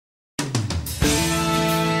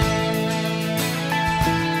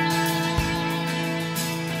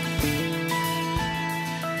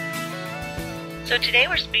So today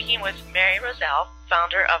we're speaking with Mary Roselle,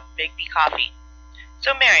 founder of Biggby Coffee.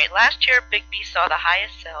 So Mary, last year Biggby saw the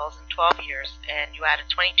highest sales in 12 years and you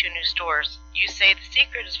added 22 new stores. You say the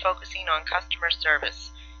secret is focusing on customer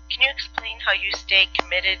service. Can you explain how you stay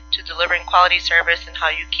committed to delivering quality service and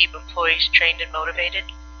how you keep employees trained and motivated?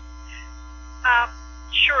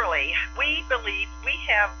 Surely. We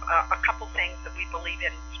have a couple things that we believe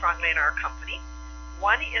in strongly in our company.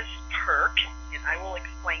 One is perk, and I will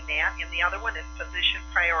explain that, and the other one is position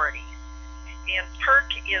priorities. And perk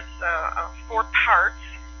is 4 parts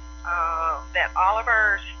that all of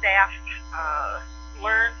our staff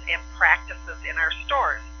learns and practices in our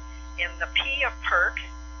stores. And the P of perk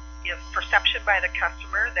is perception by the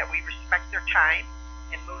customer that we respect their time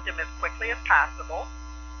and move them as quickly as possible.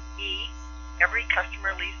 E, every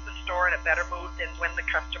customer leaves the store in a better mood than when the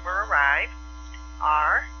customer arrived.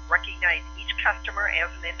 R, recognize each customer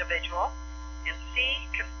as an individual. And C,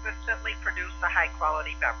 consistently produce a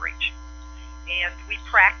high-quality beverage. And we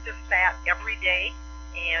practice that every day,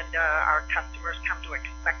 and our customers come to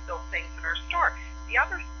expect those things in our store. The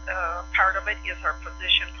other part of it is our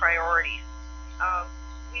position priorities.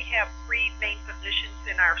 We have 3 main positions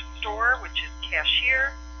in our store, which is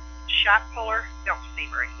cashier, shot puller, milk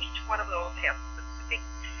steamer. And each one of those has specific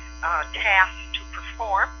tasks to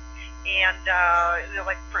perform. And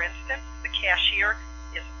like for instance, the cashier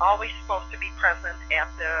is always supposed to be present at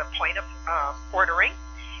the point of ordering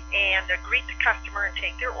and greet the customer and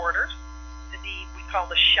take their orders. We call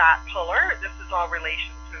the shot puller. This is all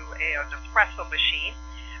relation to an espresso machine.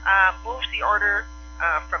 Moves the order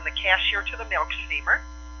from the cashier to the milk steamer.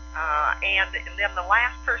 And then the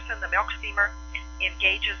last person, the milk steamer,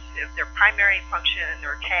 engages. Their primary function and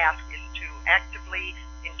their task is to actively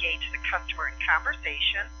engage the customer in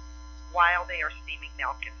conversation while they are steaming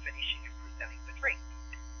milk and finishing and presenting the drink.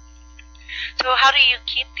 So how do you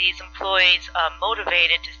keep these employees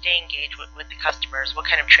motivated to stay engaged with the customers? What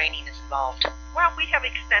kind of training is involved? Well, we have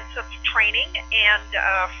extensive training, and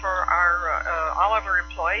for our all of our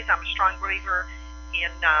employees, I'm a strong believer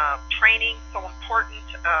in training. So important.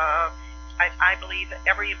 I believe that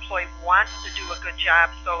every employee wants to do a good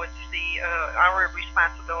job, so it's our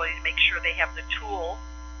responsibility to make sure they have the tool,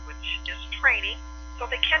 which is training, so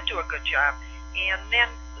they can do a good job. And then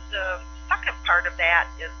the second part of that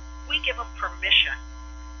is we give them permission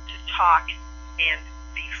to talk and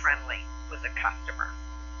be friendly with the customer.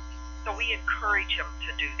 So we encourage them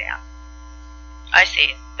to do that. I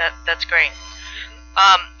see. That's great.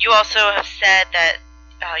 You also have said that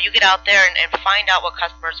you get out there and find out what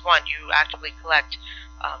customers want. You actively collect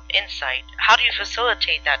insight. How do you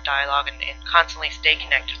facilitate that dialogue and constantly stay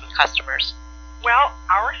connected with customers? Well,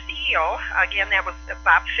 our CEO, again, that was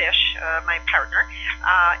Bob Fish, my partner,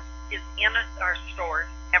 is in our stores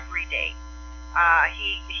every day.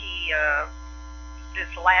 This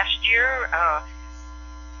last year,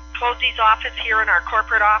 closed his office here in our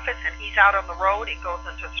corporate office, and he's out on the road and goes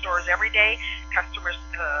into stores every day. Customers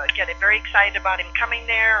get very excited about him coming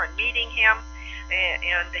there and meeting him,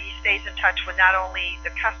 and he stays in touch with not only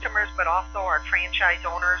the customers but also our franchise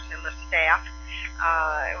owners and the staff.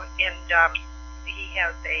 He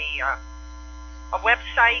has a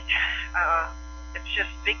website. It's just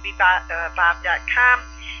biggbybob.com,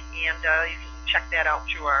 and you can check that out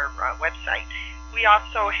through our website. We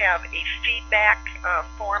also have a feedback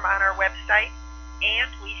form on our website,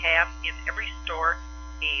 and we have in every store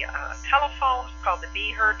a telephone called the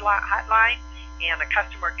Be Heard hotline, and a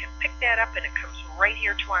customer can pick that up, and it comes right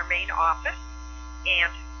here to our main office,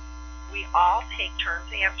 and we all take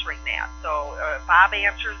turns answering that. So Bob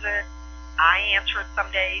answers it, I answer it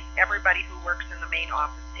some days. Everybody who works in the main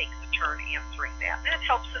office takes a turn answering that, and it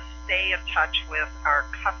helps us stay in touch with our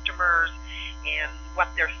customers and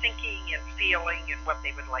what they're thinking and feeling and what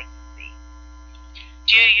they would like to see.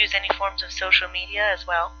 Do you use any forms of social media as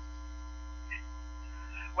well?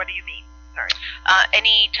 What do you mean? Sorry.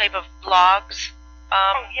 Any type of blogs?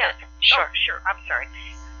 Oh, yes. Sure. Oh, sure. I'm sorry.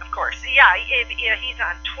 Of course. Yeah, he's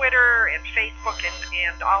on Twitter and Facebook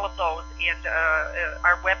and all of those. And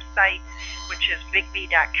our website, which is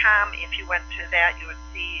biggby.com, if you went to that, you would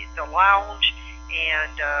see the lounge,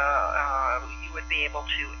 and you would be able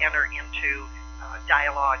to enter into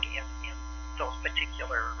dialogue in those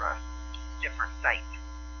particular different sites.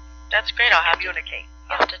 That's great. I'll have to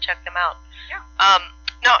check them out. Yeah.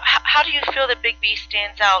 Now, how do you feel that Biggby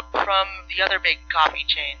stands out from the other big coffee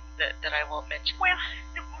chain that I won't mention? Well,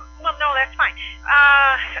 no, that's fine.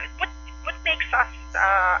 What makes us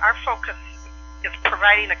our focus is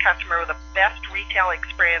providing the customer with the best retail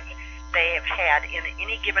experience they have had in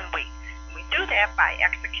any given week. And we do that by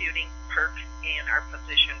executing perks and our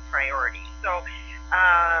position priorities. So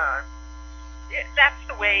that's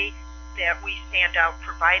the way that we stand out,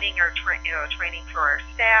 providing our training for our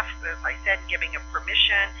staff, as I said, giving them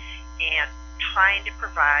permission, and trying to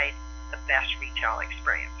provide the best retail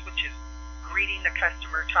experience, which is greeting the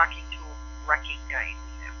customer, talking to them, recognizing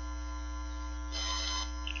them.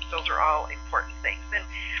 Those are all important things. And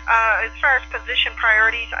as far as position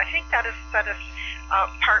priorities, I think that has set us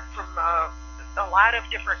apart from a lot of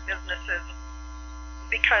different businesses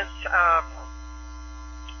because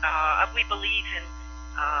we believe in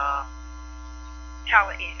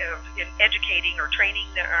in educating or training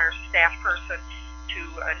our staff person to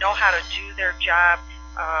know how to do their job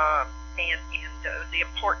and the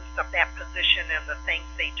importance of that position and the things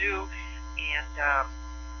they do. And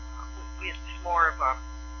it's more of a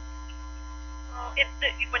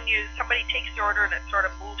when somebody takes the order and it sort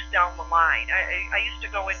of moves down the line. I used to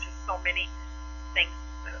go into so many things,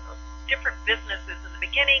 different businesses in the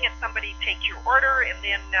beginning, and somebody take your order, and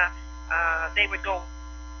then they would go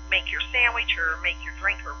make your sandwich or make your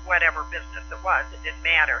drink or whatever business it was. It didn't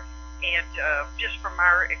matter. And just from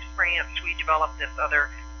our experience, we developed this other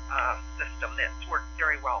system that's worked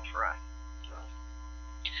very well for us.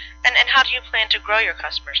 And how do you plan to grow your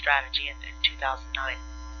customer strategy in 2009?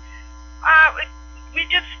 We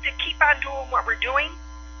just keep on doing what we're doing,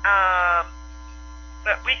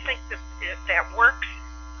 but we think that works.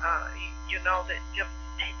 That just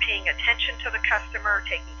paying attention to the customer,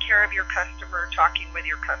 taking care of your customer, talking with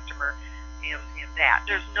your customer, and that.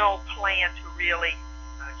 There's no plan to really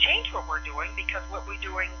change what we're doing because what we're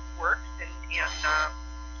doing works, and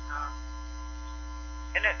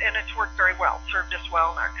it's worked very well, served us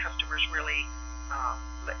well, and our customers really.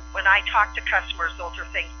 When I talk to customers, those are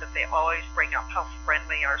things that they always bring up: how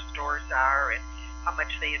friendly our stores are, and how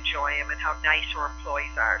much they enjoy them, and how nice our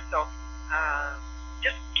employees are. So,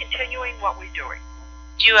 just continuing what we're doing.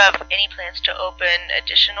 Do you have any plans to open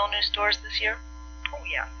additional new stores this year? Oh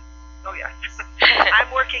yes.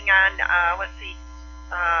 I'm working on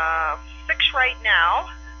 6 right now,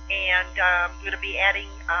 and I'm going to be adding.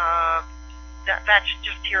 That's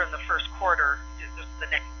just here in the first quarter. The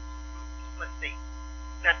next,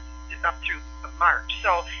 that's up through March.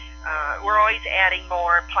 So we're always adding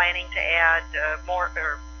more, planning to add more,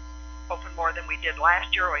 or open more than we did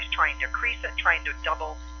last year. Always trying to increase it, trying to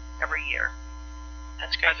double every year.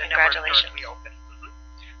 That's great. Congratulations. We open.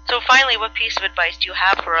 So finally, what piece of advice do you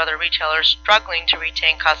have for other retailers struggling to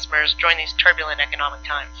retain customers during these turbulent economic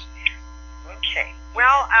times? Okay.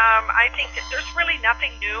 Well, I think that there's really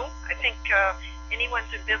nothing new. I think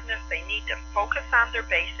anyone's in business, they need to focus on their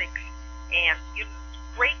basics, and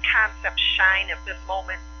great concepts shine at this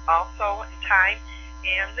moment also in time,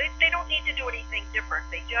 and they don't need to do anything different.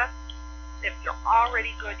 They just, if they're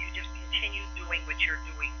already good, you just continue doing what you're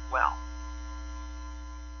doing well.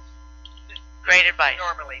 Great advice.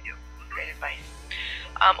 Normally do. Great advice.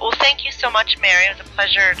 Well, thank you so much, Mary. It was a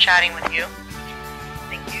pleasure chatting with you.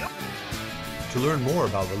 Thank you. To learn more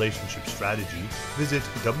about relationship strategy, visit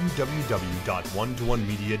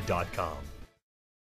www.one2onemedia.com.